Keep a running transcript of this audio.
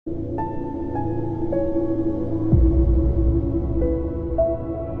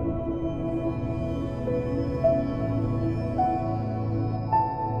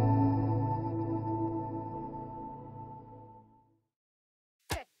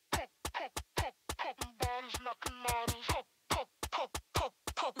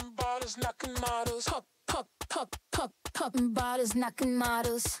Bottles knocking models, popping bottles knocking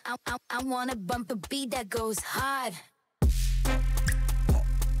models. I wanna bump a beat that goes hard.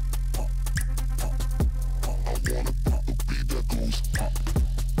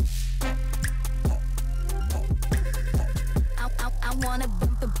 I wanna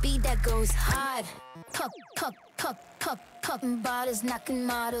bump a beat that goes hard. Popping bottles knocking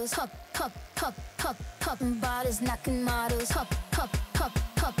models. Popping bottles knocking models.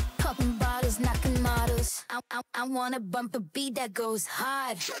 Popping bottles knocking models. I wanna bump a beat that goes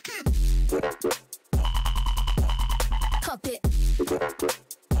hard. Pop it.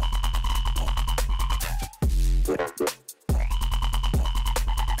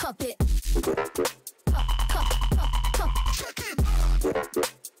 Pop it.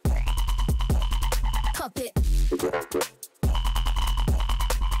 Pop it.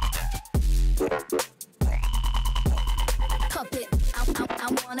 Pop it. I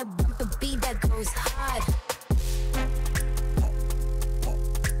wanna bump a beat that goes hard.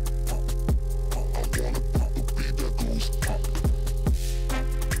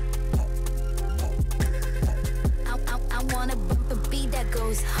 I wanna bump a beat that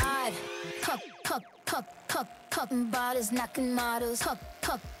goes hard. Popping bottles knocking models.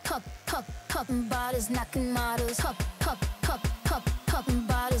 Popping bottles knocking models. Popping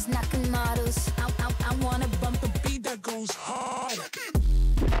bottles knocking models. I wanna bump a beat that goes hard.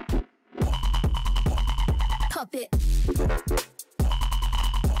 Pop it.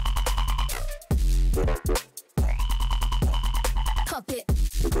 Pop it.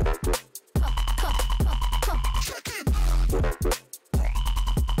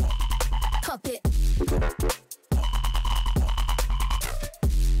 Pop it.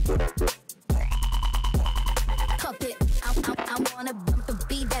 Pop it. I wanna bump a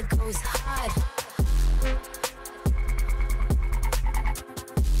beat that goes hard.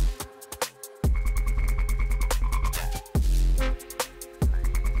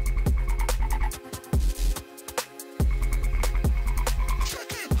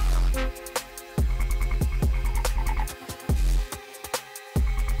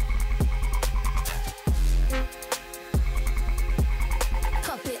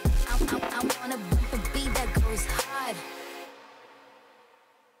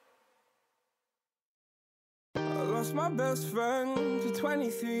 My best friend to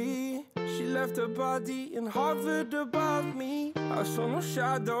 23. She left her body and hovered above me. I saw no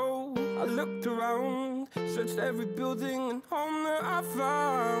shadow, I looked around, searched every building and home that I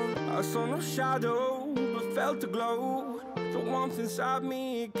found. I saw no shadow, but felt a glow. The warmth inside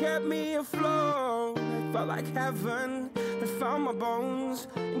me, it kept me afloat. It felt like heaven had found my bones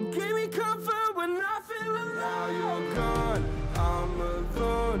and gave me comfort when I feel alone. Now you're gone, I'm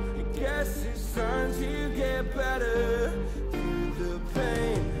alone. I guess it's time to get better. Through the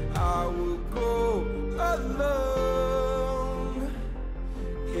pain, I will go alone.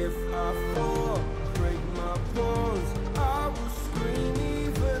 If I fall, break my bones, I will scream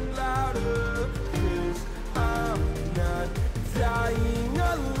even louder. 'Cause I'm not dying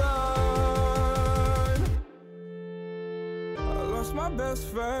alone. I lost my best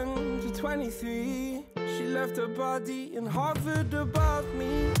friend to 23. She left her body and hovered above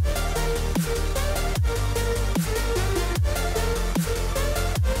me.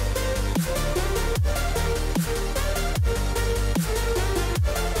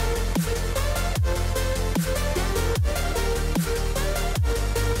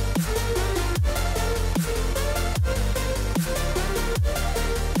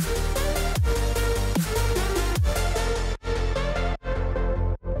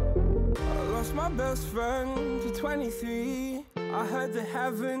 Best friend to 23. I heard the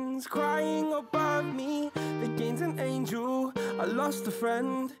heavens crying above me. They gained an angel, I lost a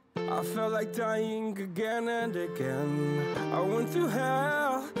friend. I felt like dying again and again. I went through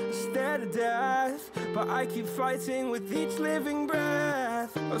hell instead of death, but I keep fighting with each living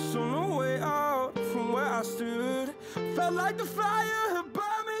breath. I saw no way out from where I stood. Felt like the fire had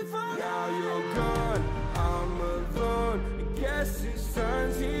burned me through. Now you're gone, I'm alone. I guess it's time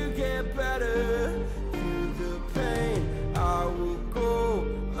to get better. Through the pain, I will go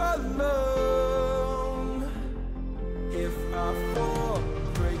alone. If I fall,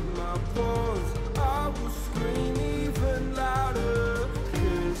 break my bones, I will scream even louder.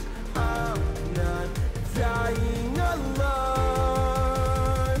 'Cause I'm not dying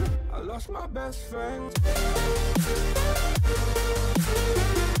alone. I lost my best friend.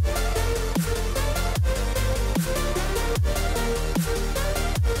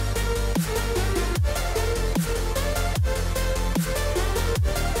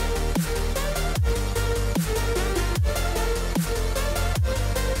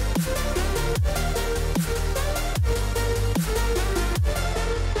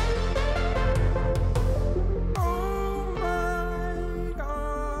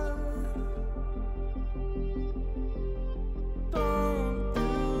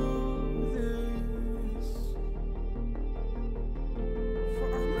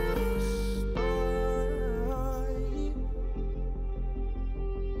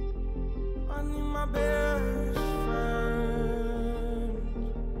 my bed.